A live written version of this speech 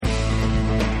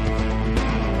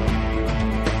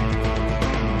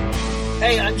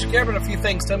Hey, I'm just grabbing a few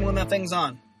things. Tell me when that thing's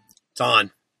on. It's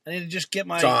on. I need to just get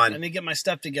my. It's on. I need to get my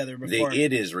stuff together before.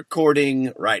 It is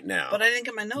recording right now. But I didn't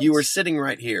get my notes. You were sitting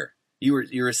right here. You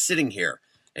were sitting here,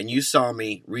 and you saw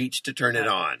me reach to turn it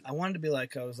on. I wanted to be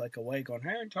like I was like awake, going,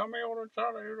 "Hey, tell me what it's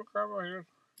on. Here's a camera here."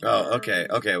 Oh, okay.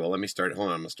 Okay, well, let me start. Hold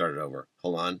on, I'm going to start it over.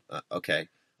 Hold on. Okay,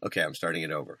 I'm starting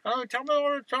it over. Oh, tell me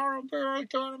what it's on. I'll be right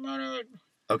there in a minute.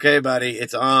 Okay, buddy,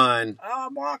 it's on. Oh,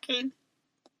 I'm walking.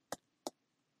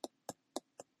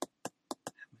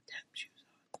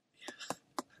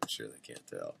 I'm sure they can't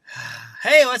tell.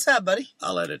 Hey, what's up, buddy?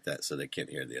 I'll edit that so they can't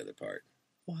hear the other part.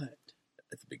 What?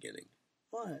 At the beginning.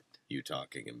 What? You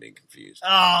talking and being confused.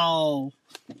 Oh.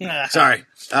 Sorry.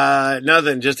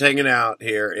 Nothing. Just hanging out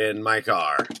here in my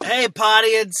car. Hey,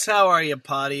 Podians. How are you,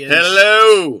 Podians?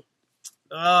 Hello.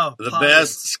 Oh, The Podians.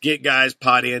 best skit guys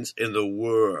Podians in the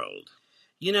world.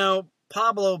 You know,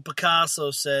 Pablo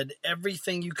Picasso said,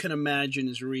 everything you can imagine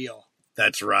is real.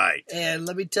 That's right. And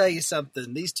let me tell you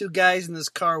something. These two guys in this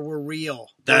car were real.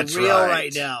 That's We're real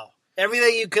right. now.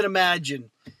 Everything you can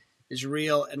imagine is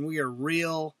real, and we are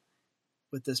real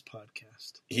with this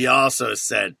podcast. He also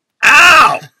said,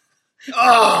 ow!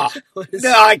 Oh,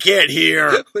 no, I can't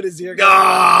hear. What is your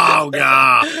Oh,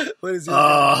 God. What is your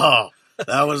Oh,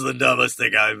 that was the dumbest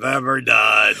thing I've ever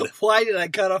done. Why did I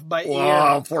cut off my ear?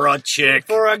 Oh, for a chick.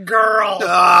 For a girl.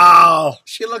 Oh,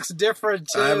 She looks different,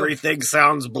 too. everything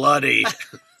sounds bloody.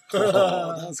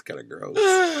 Oh, that's kind of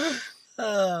gross.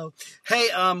 Oh. Hey,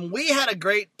 we had a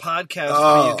great podcast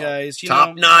for you guys.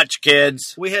 Top notch,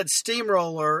 kids. We had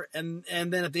Steamroller, and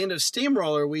then at the end of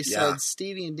Steamroller, we said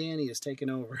Stevie and Danny is taking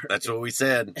over. That's what we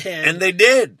said. And And they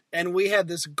did. And we had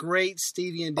this great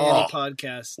Stevie and Danny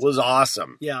podcast. Was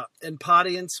awesome. Yeah, and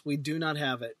Podians, we do not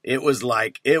have it. It was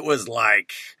like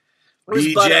was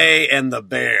BJ butter. and the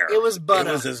Bear. It was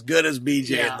butter. It was as good as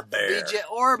BJ and the Bear. BJ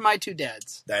or My Two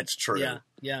Dads. That's true.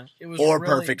 Yeah. It was Or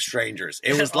really... Perfect Strangers.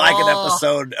 It was like an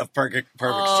episode of Perfect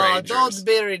Strangers. Don't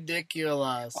be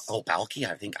ridiculous. Oh, Balky,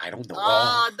 I don't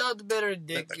know. Don't be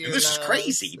ridiculous. This is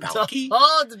crazy, Balky.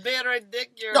 Don't be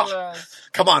ridiculous. No.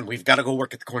 Come on, we've got to go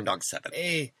work at the Corn Dog 7.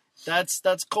 Hey, that's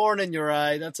corn in your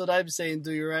eye. That's what I'm saying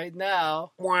to you right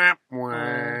now. Wah,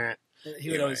 wah. He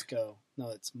would always go, no,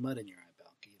 it's mud in your eye,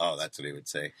 Balky. Oh, that's what he would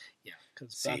say. Yeah,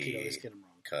 because Balky would always get him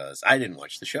wrong. Because I didn't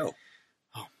watch the show.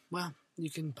 Oh, well, you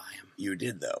can buy him. You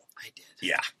did, though. I did.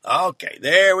 Yeah. Okay,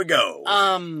 there we go.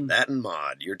 That and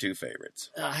Maude, your two favorites.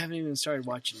 I haven't even started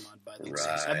watching Maude, by the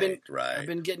way. Right. I've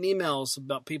been getting emails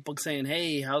about people saying,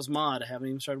 hey, how's Maude? I haven't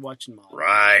even started watching Maude.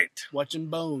 Right. Watching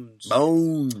Bones.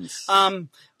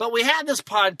 But we had this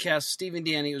podcast, Steve and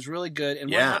Danny. It was really good.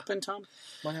 And what happened, Tom?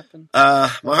 What happened?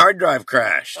 My hard drive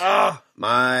crashed. Oh.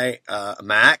 My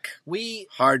Mac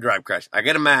hard drive crashed. I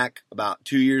got a Mac about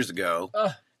 2 years ago.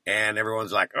 And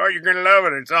everyone's like, oh, you're going to love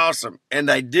it. It's awesome.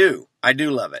 And I do. I do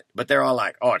love it. But they're all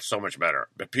like, oh, it's so much better.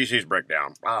 The PCs break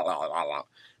down. Blah, blah, blah, blah.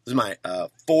 This is my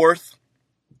fourth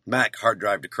Mac hard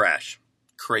drive to crash.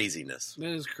 Craziness. It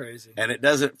is crazy. And it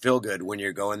doesn't feel good when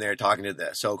you're going there talking to the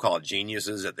so-called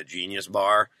geniuses at the Genius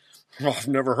Bar. Oh, I've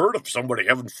never heard of somebody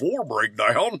having 4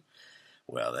 breakdown.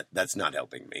 Well, that's not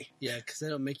helping me. Yeah, because they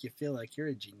don't make you feel like you're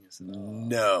a genius at all.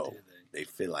 No. They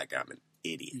feel like I'm an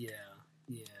idiot.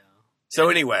 Yeah. So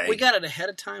anyway. We got it ahead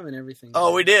of time and everything.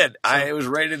 Oh, we did. I was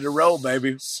ready to roll,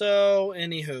 baby. So,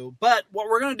 anywho. But what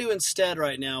we're going to do instead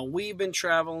right now, we've been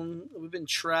traveling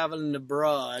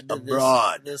abroad.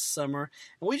 This summer.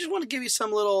 And we just want to give you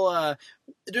some little,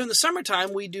 during the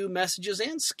summertime, we do messages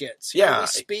and skits. We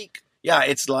speak. Yeah,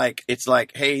 it's like,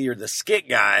 hey, you're the skit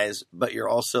guys, but you're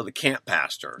also the camp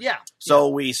pastor. Yeah. So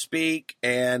we speak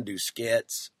and do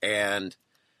skits and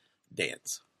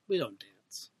dance. We don't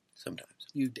dance. Sometimes.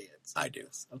 You dance. I do.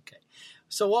 Okay.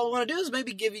 So what we want to do is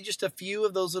maybe give you just a few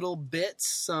of those little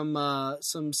bits,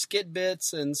 some skit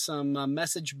bits and some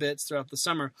message bits throughout the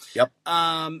summer. Yep.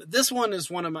 This one is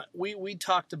one of my. We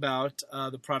talked about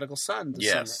the prodigal son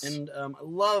this summer, and I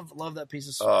love that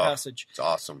piece of passage. It's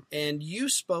awesome. And you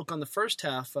spoke on the first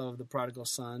half of the prodigal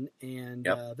son, and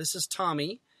this is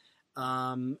Tommy.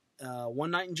 One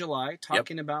night in July,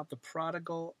 talking about the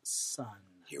prodigal son.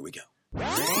 Here we go.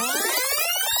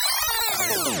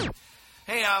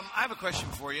 Hey, I have a question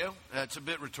for you. It's a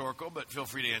bit rhetorical, but feel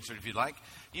free to answer it if you'd like.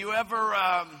 You ever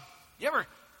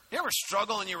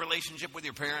struggle in your relationship with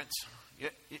your parents? You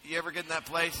ever get in that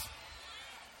place?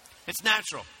 It's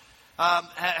natural.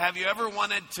 Have you ever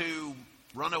wanted to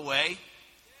run away?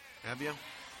 Have you?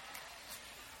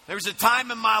 There was a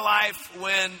time in my life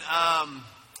when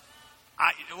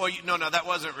that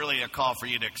wasn't really a call for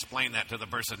you to explain that to the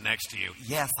person next to you.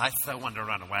 Yes, I still wanted to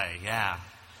run away. Yeah.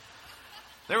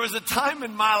 There was a time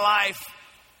in my life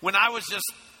when I was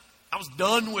just I was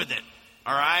done with it,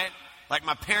 all right? Like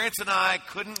my parents and I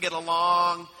couldn't get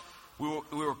along. We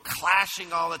were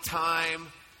clashing all the time.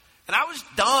 And I was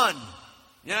done.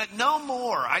 You know, no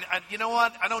more. You know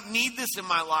what? I don't need this in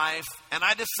my life. And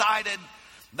I decided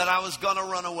that I was going to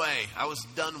run away. I was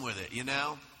done with it, you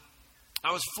know?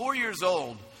 I was 4 years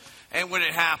old, and when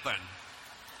it happened.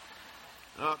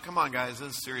 Oh, come on, guys.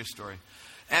 This is a serious story.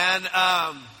 And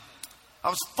I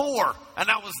was 4,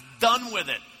 and I was done with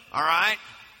it, all right?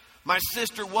 My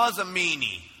sister was a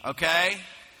meanie, okay?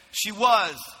 She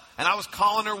was. And I was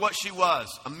calling her what she was,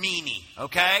 a meanie,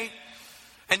 okay?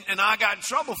 And I got in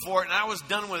trouble for it, and I was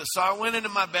done with it. So I went into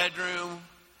my bedroom.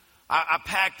 I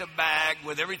packed a bag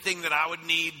with everything that I would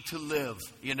need to live,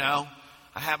 you know?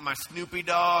 I have my Snoopy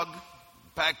dog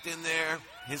packed in there.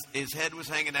 His head was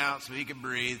hanging out so he could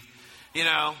breathe, you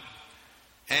know?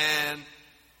 And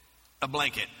a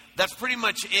blanket. That's pretty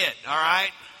much it, all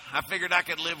right? I figured I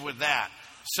could live with that.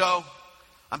 So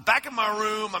I'm back in my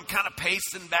room. I'm kind of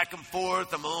pacing back and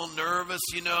forth. I'm a little nervous,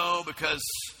 you know, because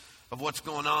of what's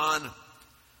going on.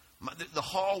 The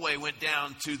hallway went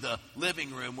down to the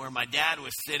living room where my dad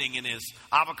was sitting in his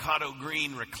avocado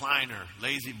green recliner.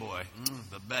 Lazy boy.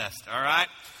 The best, all right?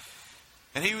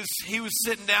 And he was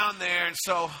sitting down there, and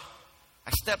so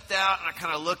I stepped out and I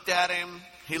kind of looked at him.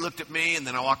 He looked at me, and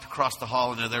then I walked across the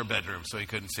hall into their bedroom so he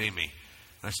couldn't see me.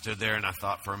 And I stood there and I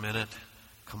thought for a minute,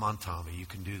 come on, Tommy, you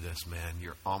can do this, man.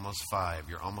 You're almost 5.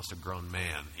 You're almost a grown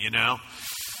man, you know?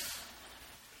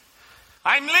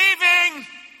 I'm leaving!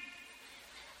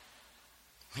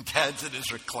 My dad's in his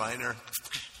recliner.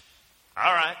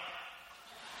 All right.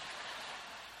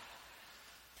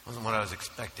 Wasn't what I was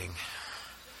expecting.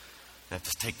 I have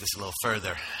to take this a little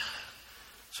further.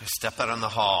 So I step out on the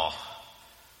hall.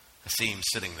 I see him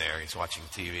sitting there. He's watching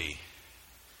TV.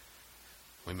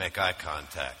 We make eye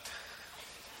contact.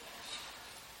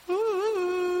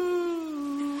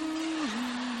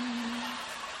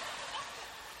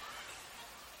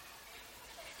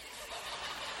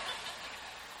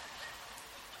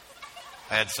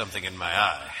 I had something in my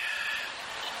eye.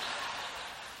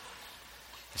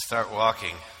 I start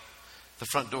walking. The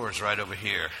front door is right over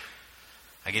here.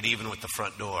 I get even with the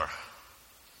front door.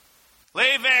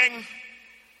 Leaving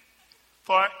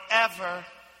forever.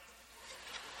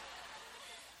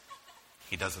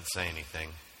 He doesn't say anything.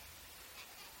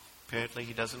 Apparently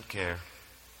he doesn't care.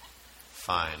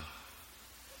 Fine.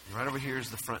 And right over here is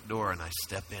the front door, and I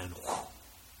step in.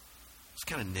 It's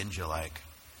kind of ninja-like.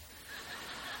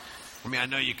 I mean, I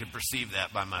know you could perceive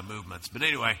that by my movements. But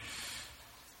anyway,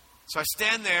 so I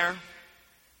stand there,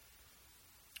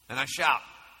 and I shout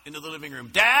into the living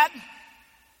room, Dad? And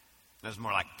it's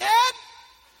more like, Dad?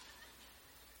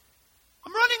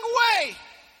 I'm running away.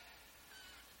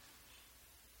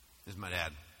 This is my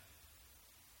dad.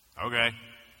 Okay.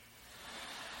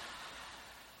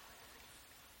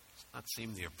 Does not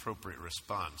seem the appropriate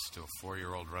response to a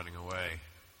 4-year-old running away.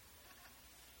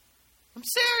 I'm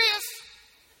serious.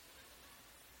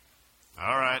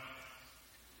 All right.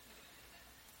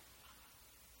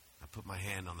 I put my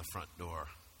hand on the front door.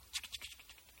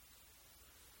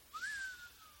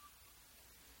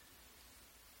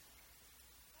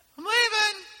 I'm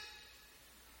leaving.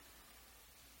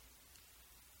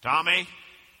 Tommy?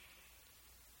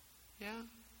 Yeah?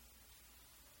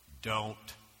 Don't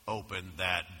open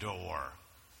that door.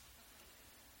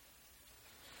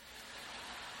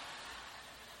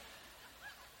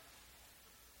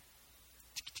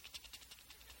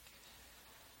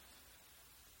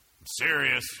 I'm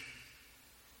serious.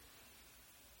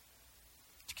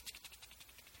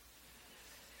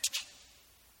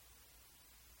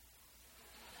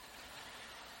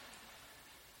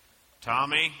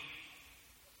 Tommy,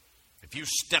 if you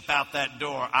step out that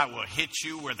door, I will hit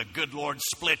you where the good Lord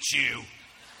splits you.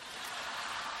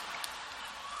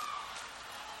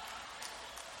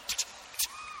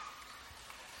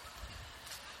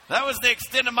 That was the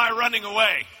extent of my running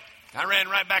away. I ran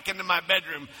right back into my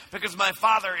bedroom because my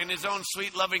father, in his own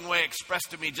sweet, loving way,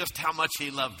 expressed to me just how much he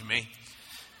loved me.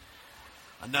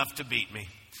 Enough to beat me.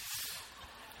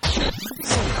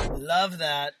 Love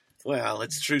that. Well,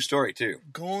 it's a true story, too.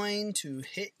 Going to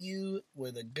hit you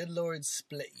where the good Lord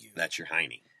split you. That's your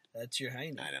hiney. That's your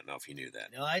hiney. I don't know if you knew that.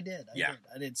 No, I did.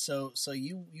 I did. So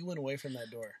you went away from that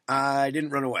door. I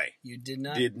didn't run away. You did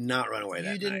not? Did not run away that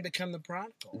night. You didn't become the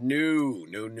prodigal. No.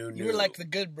 You were like the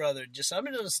good brother. I'm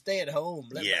going to stay at home.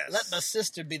 Let my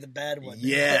sister be the bad one.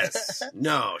 Yes.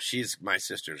 No, my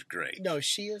sister's great. No,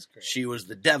 she is great. She was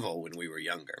the devil when we were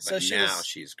younger, but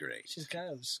she's great. She's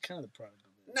kind of the prodigal.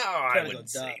 No, I wouldn't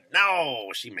say. No,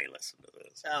 she may listen to this.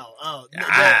 is.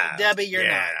 Debbie, you're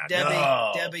not.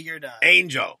 Debbie, you're not.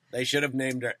 Angel. They should have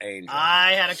named her Angel.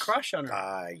 I had a crush on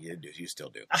her. You still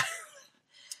do.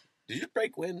 Did you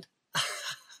break wind?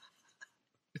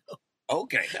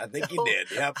 Okay, I think you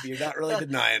did. Yep, you're not really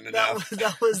denying enough.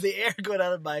 That was the air going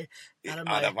out of my.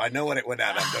 I know what it went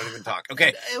out of. Don't even talk. Okay,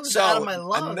 it was out of my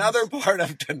lungs. Another part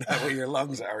of tonight, well, your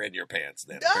lungs are in your pants.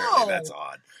 Then apparently that's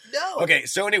odd. No. Okay,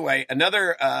 so anyway,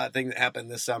 another thing that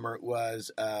happened this summer was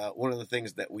one of the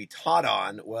things that we taught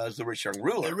on was the Rich Young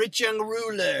Ruler. The Rich Young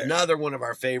Ruler. Another one of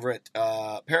our favorite,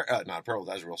 not a parable,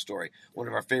 that's a real story. One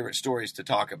of our favorite stories to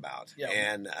talk about. Yeah.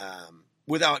 And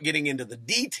without getting into the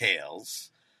details.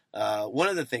 One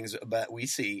of the things that we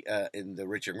see in the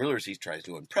Rich Young Ruler is he tries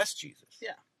to impress Jesus.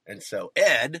 Yeah. And so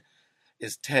Ed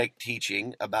is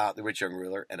teaching about the Rich Young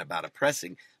Ruler and about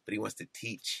oppressing, but he wants to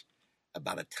teach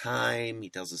about a time. He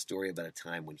tells a story about a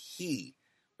time when he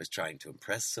was trying to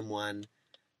impress someone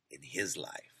in his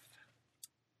life.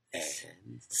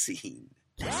 And scene.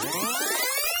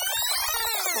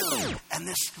 And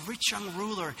this rich young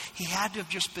ruler, he had to have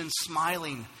just been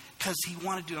smiling because he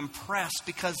wanted to impress,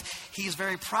 because he's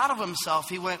very proud of himself.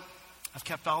 He went, I've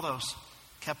kept all those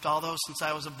since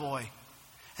I was a boy.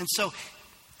 And so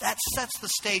that sets the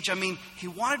stage. I mean, he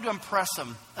wanted to impress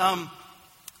him.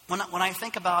 When I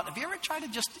think about, have you ever tried to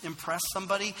just impress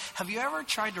somebody? Have you ever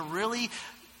tried to really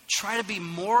try to be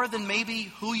more than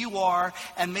maybe who you are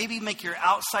and maybe make your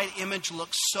outside image look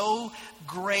so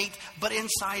great, but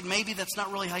inside maybe that's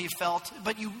not really how you felt,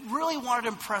 but you really wanted to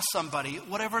impress somebody,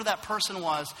 whatever that person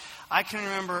was. I can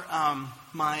remember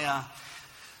my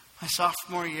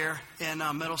sophomore year in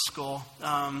middle school,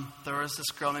 there was this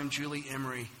girl named Julie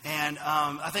Emery. And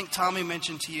I think Tommy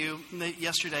mentioned to you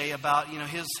yesterday about,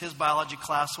 his biology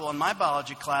class. Well, in my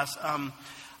biology class,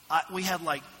 we had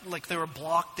like there were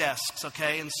block desks,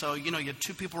 okay? And so, you had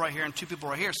two people right here and two people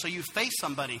right here. So you face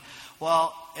somebody.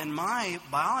 Well, in my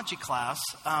biology class,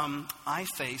 I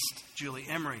faced Julie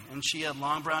Emery. And she had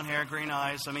long brown hair, green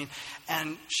eyes.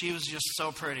 And she was just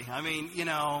so pretty.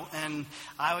 And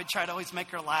I would try to always make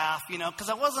her laugh, because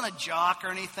I wasn't a jock or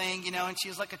anything, and she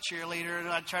was like a cheerleader. And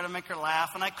I'd try to make her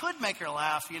laugh. And I could make her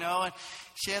laugh, and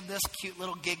she had this cute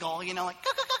little giggle, like,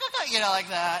 like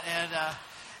that. And,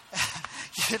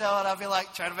 and I'd be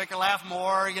like, trying to make her laugh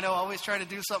more, always trying to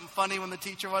do something funny when the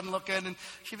teacher wasn't looking. And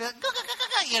she'd be like,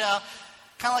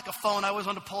 kind of like a phone. I always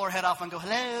wanted to pull her head off and go,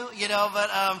 hello,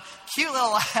 but cute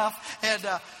little laugh. And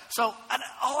so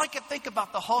all I could think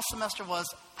about the whole semester was,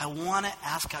 I want to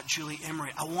ask out Julie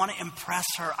Emery. I want to impress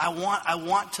her. I want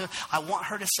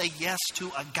her to say yes to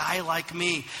a guy like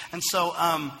me. And so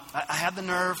I had the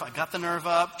nerve. I got the nerve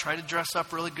up, tried to dress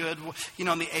up really good. In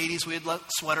the 80s, we had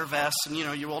sweater vests and,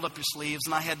 you rolled up your sleeves.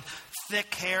 And I had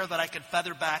thick hair that I could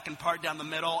feather back and part down the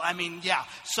middle.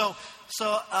 So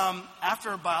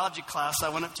after biology class, I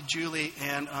went up to Julie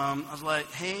and I was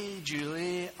like, hey,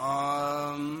 Julie,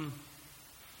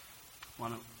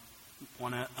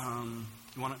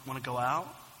 you want to go out?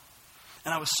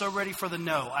 And I was so ready for the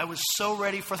no.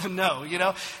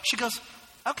 She goes,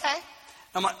 okay.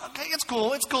 I'm like, okay, it's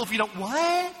cool if you don't.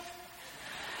 What?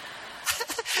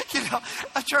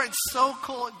 I tried so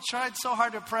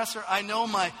hard to impress her. I know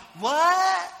my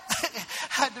what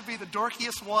had to be the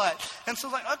dorkiest what. And so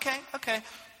I was like, okay.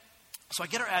 So I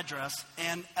get her address,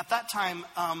 and at that time,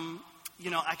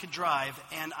 I could drive,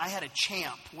 and I had a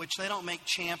Champ, which they don't make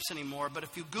Champs anymore, but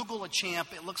if you Google a Champ,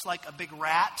 it looks like a big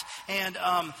rat. And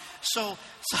so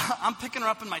I'm picking her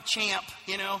up in my Champ,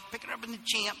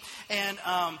 and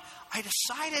I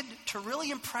decided to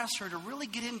really impress her, to really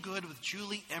get in good with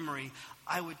Julie Emery.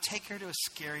 I would take her to a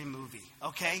scary movie,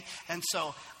 okay? And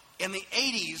so in the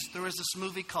 80s, there was this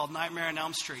movie called Nightmare on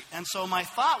Elm Street. And so my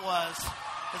thought was,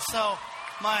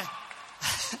 my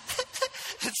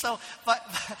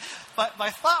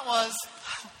thought was,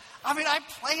 I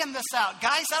planned this out.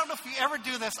 Guys, I don't know if you ever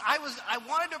do this. I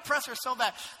wanted to impress her so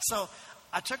bad. So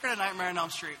I took her to Nightmare on Elm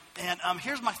Street. And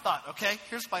here's my thought, okay?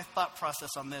 Here's my thought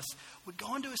process on this. We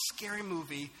go into a scary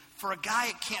movie. For a guy,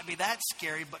 it can't be that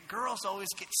scary, but girls always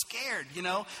get scared,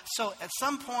 So at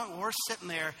some point when we're sitting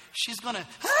there, she's going to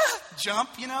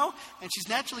jump, and she's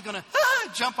naturally going to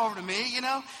jump over to me,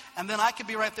 And then I could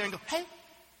be right there and go, hey,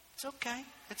 it's okay.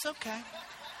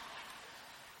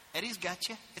 Eddie's got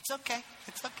you. It's okay.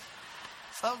 So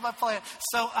that was my plan.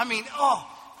 So,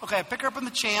 okay, I pick her up in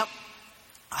the Champ.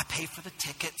 I pay for the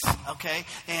tickets, okay?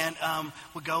 And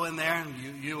we go in there,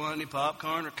 and you want any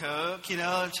popcorn or Coke,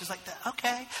 And she's like,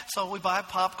 okay. So we buy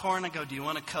popcorn. I go, do you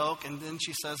want a Coke? And then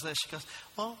she says this. She goes,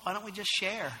 well, why don't we just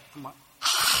share? I'm like,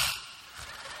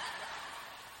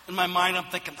 in my mind, I'm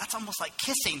thinking, that's almost like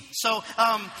kissing. So,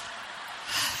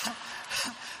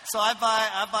 So I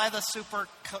buy the super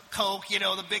Coke,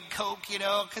 the big Coke,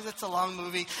 because it's a long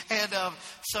movie. And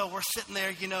so we're sitting there,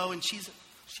 and she's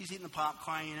eating the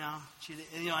popcorn,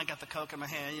 I got the Coke in my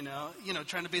hand,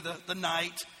 trying to be the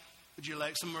knight. Would you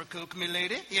like some more Coke, me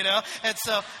lady? And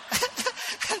so,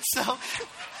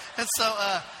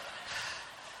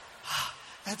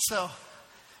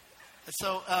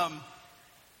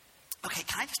 okay,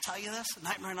 can I just tell you this?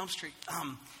 Nightmare on Elm Street.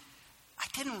 I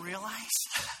didn't realize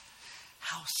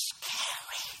how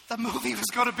scary the movie was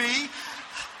going to be.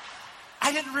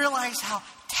 I didn't realize how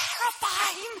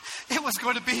terrifying it was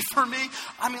going to be for me.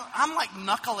 I mean, I'm like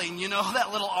knuckling,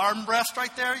 that little armrest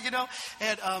right there,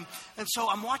 and so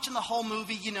I'm watching the whole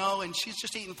movie, and she's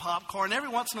just eating popcorn. Every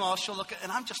once in a while she'll look at,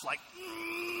 and I'm just like,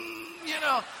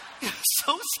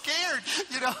 so scared,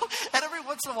 and every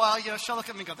once in a while, she'll look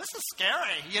at me and go, this is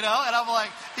scary, and I'm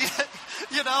like,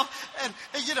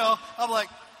 I'm like,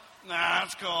 nah,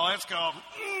 let's go,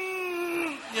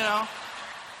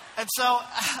 and so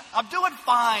I'm doing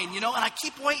fine, and I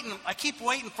keep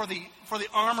waiting for the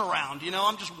arm around,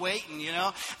 I'm just waiting,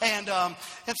 and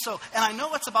I know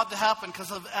what's about to happen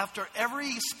because after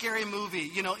every scary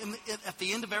movie, at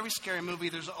the end of every scary movie,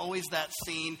 there's always that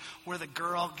scene where the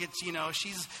girl gets,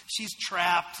 she's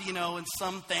trapped, in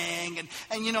something, and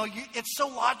it's so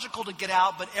logical to get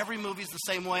out, but every movie's the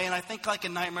same way, and I think like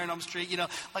in Nightmare on Elm Street,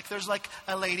 like there's like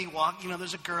a lady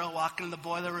there's a girl walking in the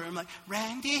boiler room, like,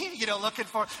 Randy, looking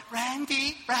for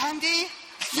Randy,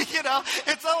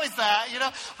 it's always that,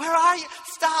 where are you?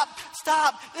 Stop,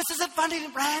 this isn't funny,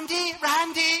 Randy,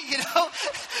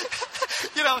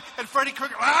 and Freddy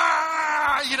Krueger,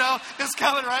 is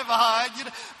coming right behind,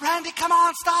 Randy, come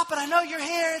on, stop it, I know you're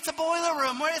here, it's a boiler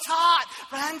room where it's hot,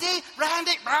 Randy,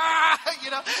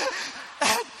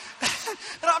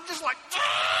 and I'm just like,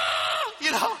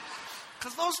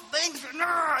 because those things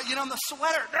are, in the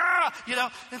sweater,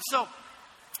 and so,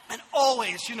 and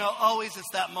always it's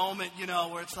that moment,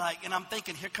 where it's like, and I'm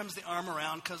thinking, here comes the arm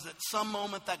around, because at some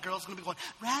moment that girl's going to be going,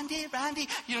 Randy,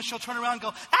 she'll turn around and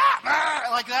go,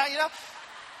 like that,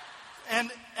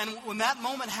 and when that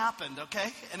moment happened,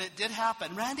 okay, and it did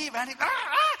happen, Randy,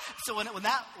 so when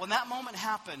that moment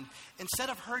happened, instead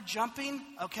of her jumping,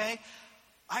 okay,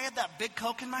 I had that big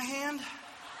Coke in my hand.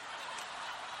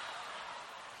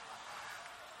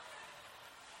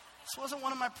 This wasn't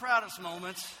one of my proudest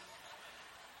moments.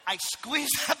 I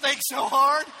squeezed that thing so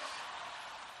hard,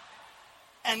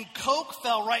 and Coke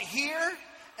fell right here,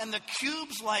 and the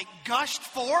cubes like gushed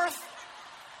forth,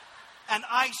 and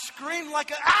I screamed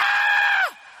like a Randy!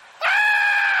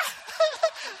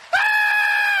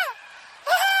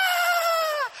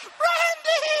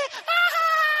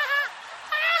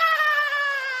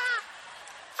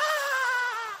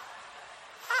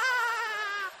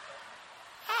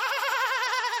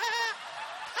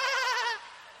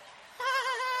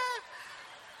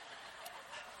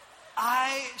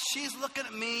 She's looking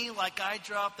at me like I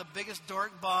dropped the biggest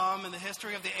dork bomb in the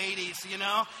history of the 80s,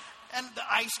 and the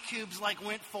ice cubes like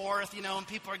went forth, and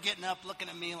people are getting up looking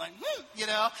at me like,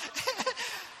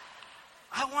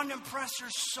 I wanted to impress her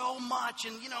so much,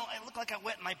 and, I looked like I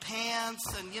wet my pants,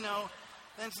 and, then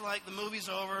it's like the movie's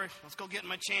over, let's go get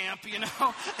my champ, and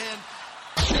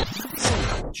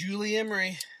Julie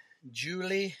Emery.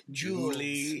 Julie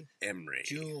Emery.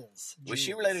 Jules. Was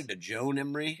she related to Joan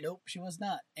Emery? Nope, she was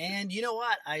not. And you know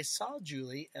what? I saw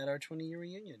Julie at our 20-year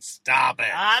reunion. Stop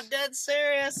it. I'm dead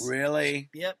serious.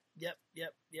 Really? Yep.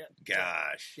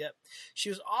 Gosh. Yep. She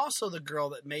was also the girl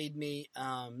that made me,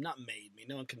 not made me,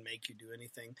 no one can make you do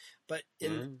anything, but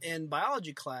in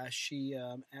biology class, she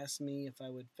asked me if I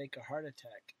would fake a heart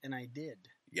attack, and I did.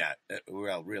 Yeah,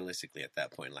 well, realistically, at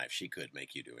that point in life, she could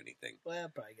make you do anything. Well,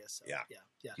 probably guess so.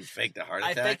 Yeah. You faked a heart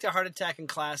attack? I faked a heart attack in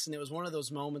class, and it was one of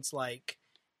those moments like,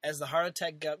 as the heart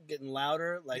attack got getting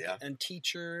louder, like, and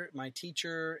my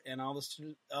teacher, and all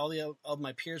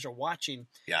my peers are watching.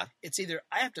 Yeah. It's either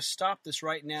I have to stop this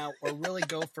right now or really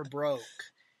go for broke.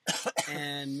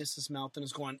 And Mrs. Melton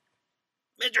is going,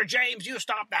 Mr. James, you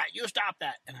stop that.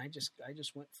 And I just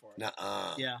went for it.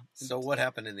 Nuh-uh. Yeah. So what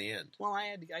happened in the end? Well,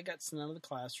 I got sent out of the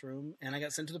classroom, and I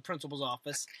got sent to the principal's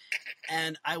office,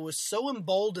 and I was so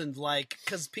emboldened, like,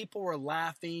 because people were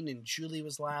laughing, and Julie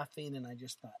was laughing, and I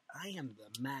just thought, I am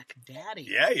the Mac Daddy.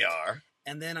 Yeah, you are.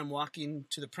 And then I'm walking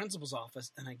to the principal's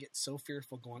office, and I get so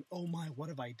fearful going, oh my, what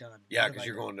have I done? Yeah, because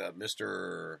you're going to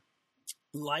Mr.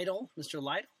 Mr. Lytle,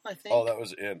 I think. Oh, that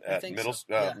was at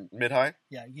mid-high?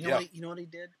 Yeah, you know what he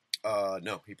did?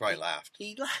 No, he probably laughed.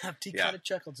 He laughed. He kind of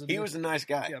chuckled. He was a nice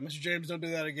guy. Yeah, Mr. James, don't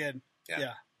do that again.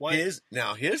 Yeah.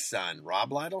 His son,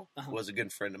 Rob Lytle, was a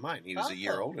good friend of mine. He was a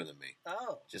year older than me.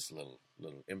 Oh. Just a little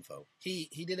little info.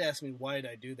 He did ask me why did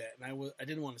I do that, and I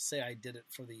didn't want to say I did it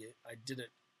for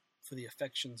the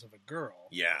affections of a girl.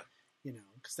 Yeah. You know,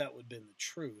 because that would have been the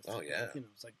truth. Oh yeah. You know,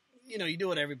 it's like, you know, you do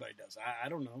what everybody does. I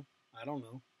don't know.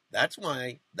 That's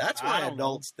why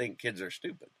adults think kids are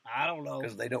stupid. I don't know.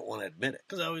 Because they don't want to admit it.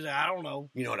 Because I don't know.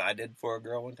 You know what I did for a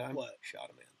girl one time? What? Shot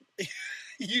a man.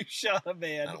 You shot a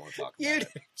man. I don't want to talk about you it.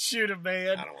 Didn't shoot a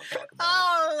man. I don't want to talk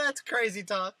about it. That's crazy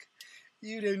talk.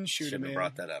 You didn't shoot Shouldn't a man. Have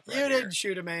brought that up. Right you here. Didn't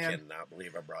shoot a man. Cannot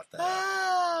believe I brought that up.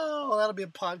 Oh, well, that'll be a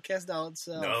podcast all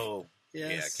itself. No.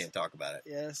 Yes. Yeah, I can't talk about it.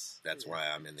 Yes. That's why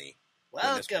I'm in the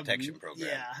witness protection program.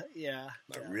 Yeah.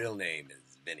 My real name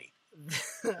is Vinny.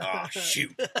 Oh,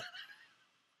 shoot.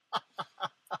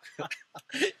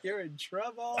 You're in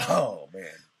trouble. Oh,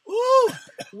 man. Woo!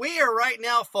 We are right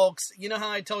now, folks. You know how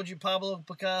I told you Pablo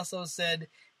Picasso said,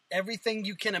 everything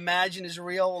you can imagine is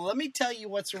real? Well, let me tell you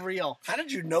what's real. How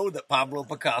did you know that Pablo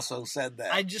Picasso said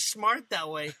that? I'm just smart that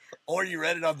way. Or you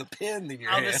read it on the pen in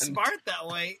your hand. I'm smart that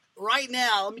way. Right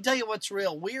now, let me tell you what's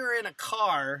real. We are in a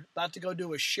car about to go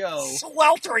do a show.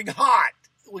 Sweltering hot.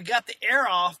 We got the air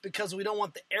off because we don't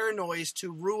want the air noise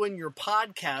to ruin your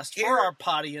podcast for our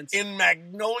audience. In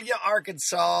Magnolia,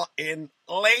 Arkansas, in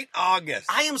late August.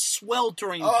 I am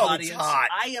sweltering, audience. It's hot.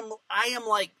 I am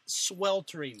like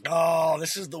sweltering. Oh,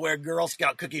 this is the way Girl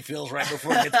Scout cookie feels right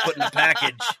before it gets put in the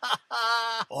package.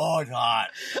 Oh, it's hot.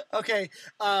 Okay,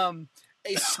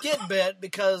 a skit bit,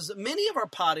 because many of our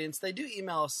audience, they do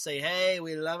email us and say, hey,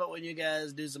 we love it when you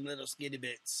guys do some little skitty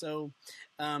bits. So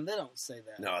they don't say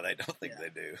that. No, they don't think they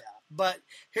do. Yeah. But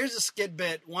here's a skit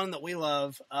bit, one that we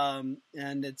love, and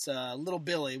it's Little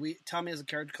Billy. Tommy has a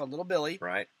character called Little Billy.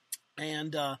 Right.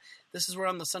 And this is where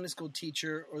I'm the Sunday school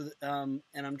teacher, and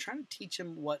I'm trying to teach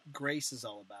him what grace is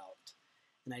all about.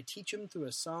 And I teach him through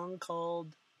a song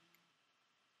called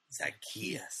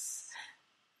Zacchaeus.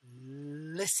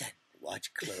 Listen.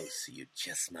 Watch close, you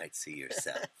just might see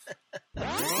yourself.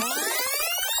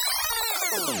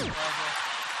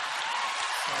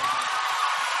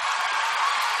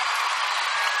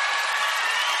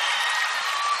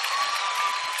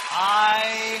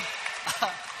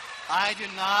 I do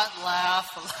not laugh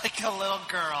like a little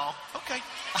girl. Okay.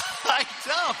 I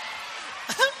don't.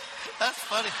 That's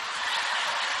funny.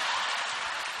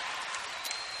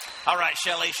 All right,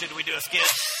 Shelley, should we do a skit?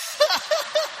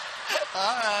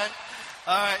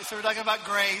 All right, so we're talking about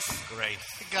grace.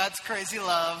 Grace. God's crazy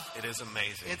love. It is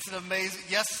amazing. It's an amazing,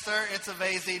 yes, sir, it's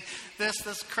amazing.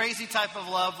 This crazy type of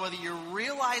love, whether you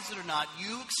realize it or not,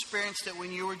 you experienced it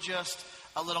when you were just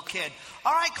a little kid.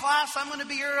 All right, class, I'm going to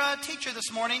be your teacher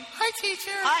this morning. Hi, teacher.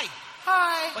 Hi.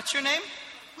 Hi. What's your name?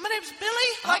 My name's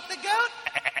Billy, like the goat.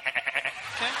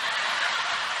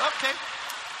 Okay.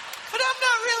 But I'm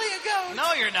not really a goat.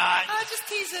 No, you're not. I'm just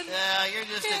teasing. Yeah, you're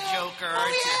just a joker, Oh,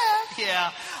 aren't you?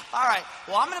 Yeah. All right.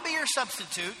 Well, I'm going to be your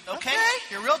substitute, okay?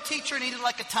 Your real teacher needed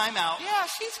like a timeout. Yeah,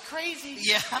 she's crazy.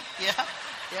 Yeah.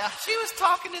 She was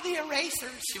talking to the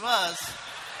erasers. She was.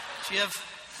 Do you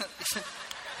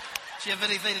have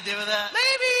anything to do with that?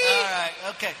 Maybe. All right.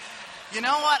 Okay. You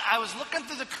know what? I was looking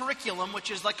through the curriculum,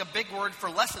 which is like a big word for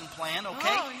lesson plan,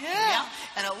 okay? Oh, yeah.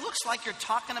 And it looks like you're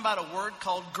talking about a word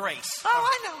called grace. Oh,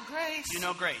 I know Grace. You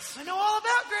know grace. I know all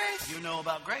about Grace. You know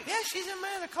about grace. Yeah, she's in my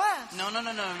other class. No.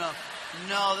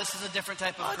 No, this is a different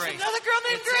type of grace. It's another girl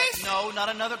named Grace? No, not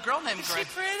another girl named Is Grace.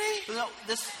 she pretty? No,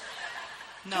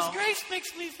 No. Because Grace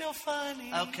makes me feel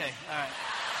funny. Okay, all right.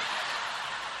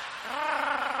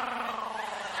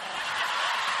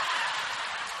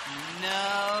 No.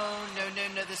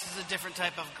 This is a different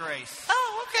type of grace.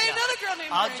 Oh, okay. Yeah. Another girl named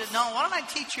Grace. Why don't I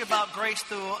teach you about grace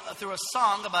through a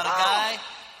song about a guy?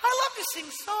 I love to sing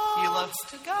songs You love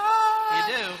to God.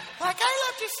 You do? Like I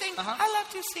love to sing. Uh-huh. I love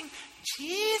to sing.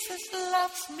 Jesus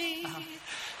loves me.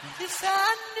 This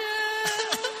I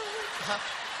knew.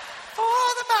 For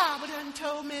the Bible done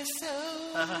told me so.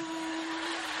 I'm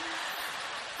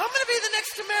going to be the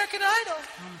next American Idol.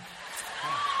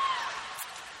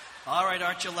 All right,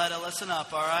 Archuleta, listen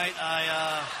up, all right?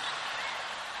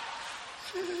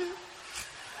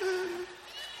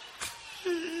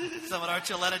 Is that what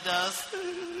Archuleta does?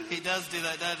 He does do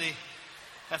that, doesn't he?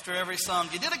 After every song.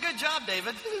 You did a good job,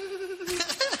 David.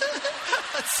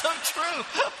 That's so true.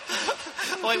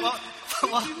 Wait, what?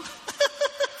 I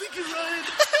think you're right.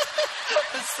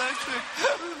 That's so true.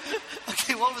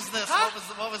 Okay, what was this? Huh?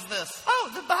 What was this?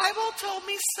 Oh, the Bible told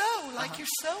me so, like you're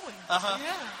sewing. Yeah.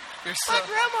 You're My so...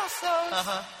 grandma sews.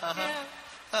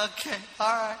 Yeah. Okay,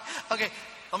 all right. Okay,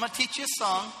 I'm going to teach you a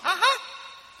song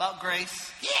about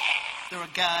grace. Yeah. Through a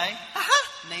guy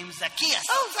named Zacchaeus.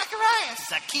 Oh, Zacharias.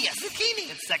 Zacchaeus. Zucchini.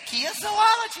 It's Zacchaeus.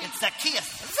 Zoology. It's Zacchaeus.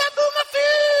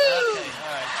 Zaboomafoo. Okay,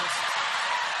 all right.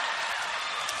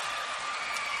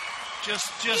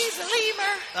 Just. He's a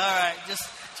lemur. All right,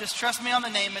 just trust me on the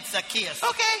name. It's Zacchaeus.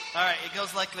 Okay. All right, it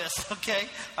goes like this. Okay.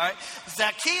 All right.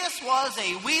 Zacchaeus was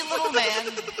a wee little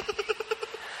man.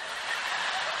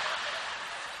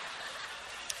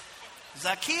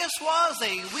 Zacchaeus was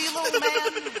a wee little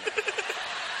man.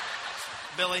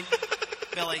 Billy.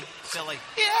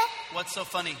 Yeah? What's so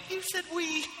funny? You said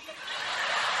we.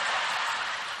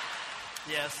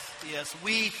 Yes.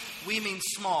 We means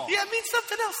small. Yeah, it means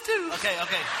something else, too. Okay.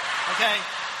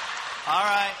 All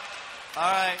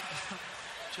right.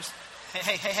 Just,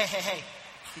 hey.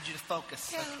 Need you to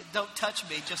focus. Yeah. Okay, don't touch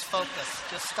me. Just focus.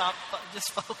 Just stop.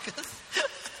 Just focus.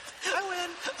 I win.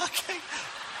 Okay.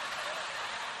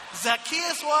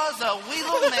 Zacchaeus was a wee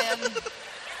little man.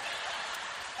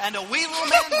 And a wee little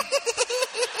man...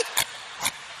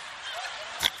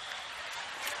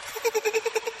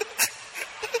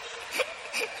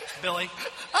 Billy.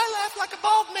 I laugh like a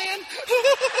bald man.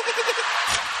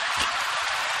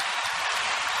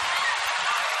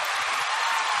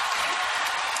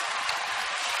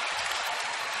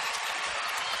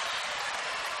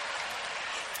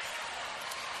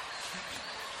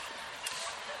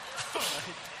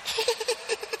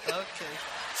 Okay.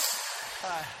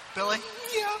 Billy?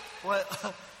 Yeah.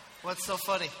 What's so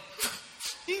funny?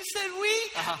 You said we,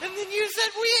 Uh-huh. and then you said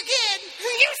we again.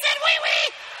 You said we.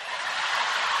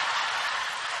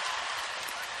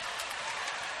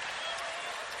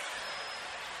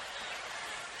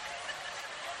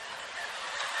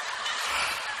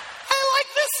 I like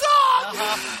this song.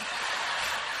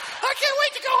 I can't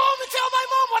wait to go home and tell my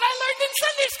mom what I learned in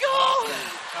Sunday school.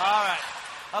 All right.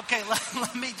 Okay,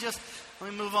 let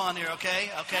me move on here, okay?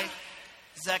 Okay.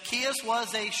 Zacchaeus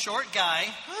was a short guy.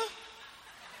 Huh?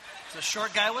 The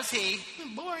short guy was he.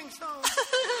 Boring song.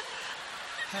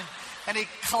 And he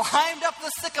climbed up the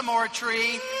sycamore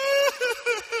tree.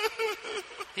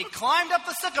 He climbed up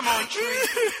the sycamore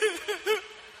tree.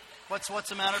 What's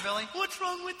the matter, Billy? What's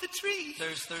wrong with the tree?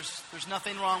 There's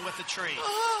nothing wrong with the tree.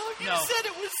 Oh, you No. said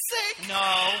it was sick. No,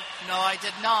 I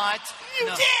did not. You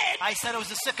No. did. I said it was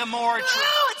a sycamore tree.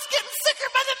 Oh, it's getting sicker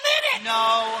by the minute.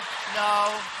 No.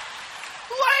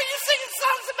 Why are you singing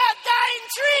songs about dying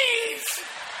trees?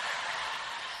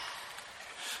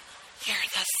 You're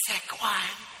the sick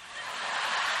one.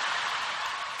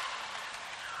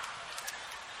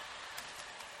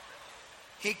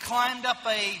 He climbed up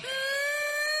a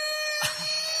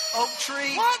oak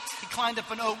tree. What? He climbed up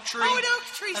an oak tree. Oh, an oak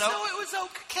tree, An so oak- it was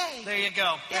okay. There you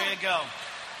go. There Yeah. you go.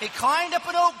 He climbed up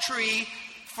an oak tree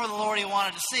for the Lord he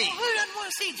wanted to see. Well, who doesn't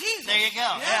want to see Jesus? There you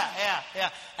go. Yeah.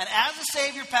 And as the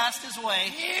Savior passed his way,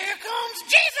 Here comes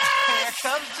here Jesus.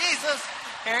 comes Jesus.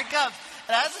 Here he comes.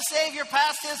 And as the Savior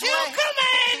passed his Still way,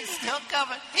 coming. he's still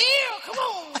coming. Here, come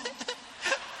on.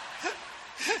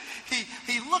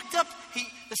 He looked up.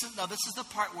 This is the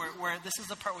part where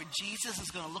Jesus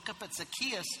is going to look up at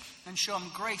Zacchaeus and show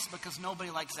him grace because nobody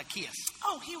likes Zacchaeus.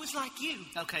 Oh, he was like you.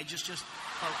 Okay, just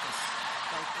focus.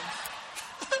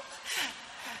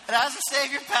 And as the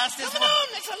Savior passed his Coming way, on,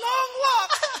 it's a long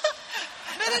walk.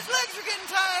 Man, his legs are getting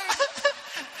tired.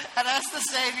 and as the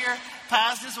Savior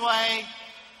passed his way,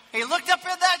 he looked up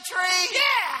at that tree.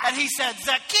 Yeah. And he said,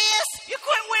 Zacchaeus, You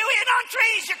quit wee-weeing on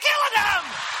trees. You're killing them.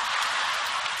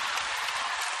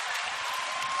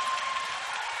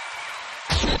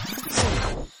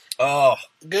 Oh,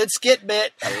 Good skit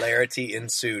bit. hilarity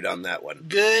ensued on that one.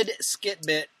 Good skit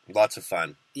bit. Lots of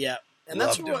fun. Yeah. And Love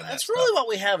that's doing that that's stuff. really what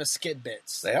we have is skit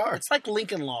bits. They are. It's like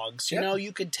Lincoln Logs. You Yeah. know,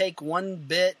 you could take one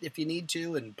bit if you need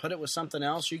to and put it with something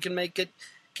else. You can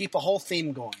keep a whole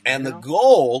theme going. And you the know?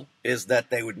 goal is that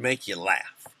they would make you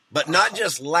laugh. But not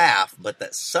just laugh, but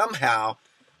that somehow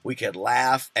we could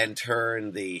laugh and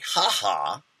turn the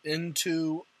ha-ha.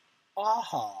 into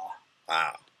aha.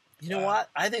 Wow, You know what?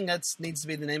 I think that needs to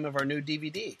be the name of our new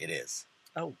DVD. it is.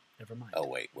 Oh, never mind. Oh,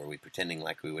 wait, were we pretending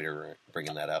like we were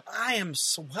bringing that up? I am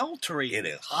sweltering. It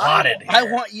is hot in here. I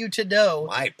want you to know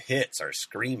My pits are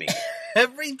screaming.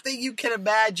 everything you can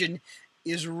imagine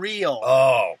is real.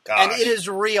 Oh, gosh. And it is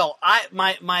real.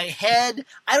 My head,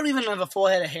 I don't even have a full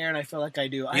head of hair, and I feel like I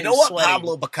do. You know what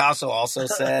Pablo Picasso also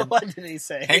said? What did he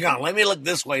say? Hang on, let me look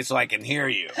this way so I can hear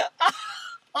you.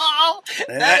 Oh,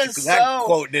 That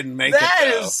quote didn't make it, That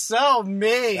though. is so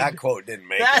mean. That quote didn't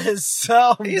make That it. is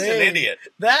so mean. He's an idiot.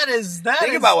 Think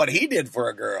Think about what he did for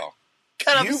a girl.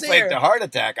 cut off You his faked ear. a heart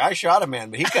attack. I shot a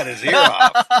man, but he cut his ear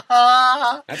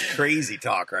off. That's crazy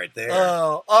talk right there.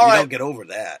 Oh, all You right. don't get over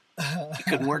that. He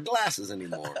couldn't wear glasses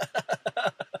anymore.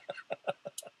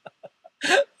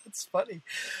 It's funny.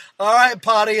 All right,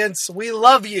 audience, we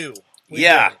love you. We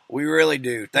Yeah, do. we really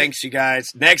do. Thanks, you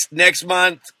guys. Next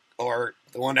month, or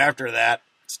the one after that,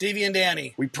 Stevie and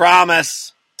Danny, we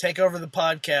promise take over the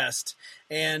podcast.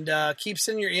 And keep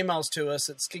sending your emails to us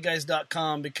at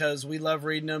skitguys.com because we love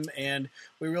reading them, and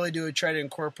we really do try to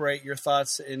incorporate your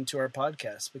thoughts into our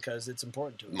podcast because it's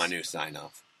important to us. My new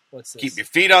sign-off. What's this? Keep your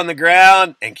feet on the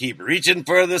ground and keep reaching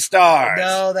for the stars.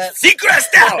 No, that's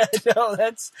Seacrest out. No,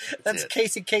 that's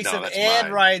Casey Kasem and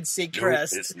mine. Ryan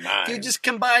Seacrest. Nope, it's mine. You just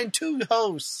combined two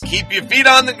hosts. Keep your feet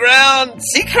on the ground.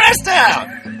 Seacrest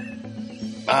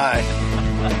out. Bye.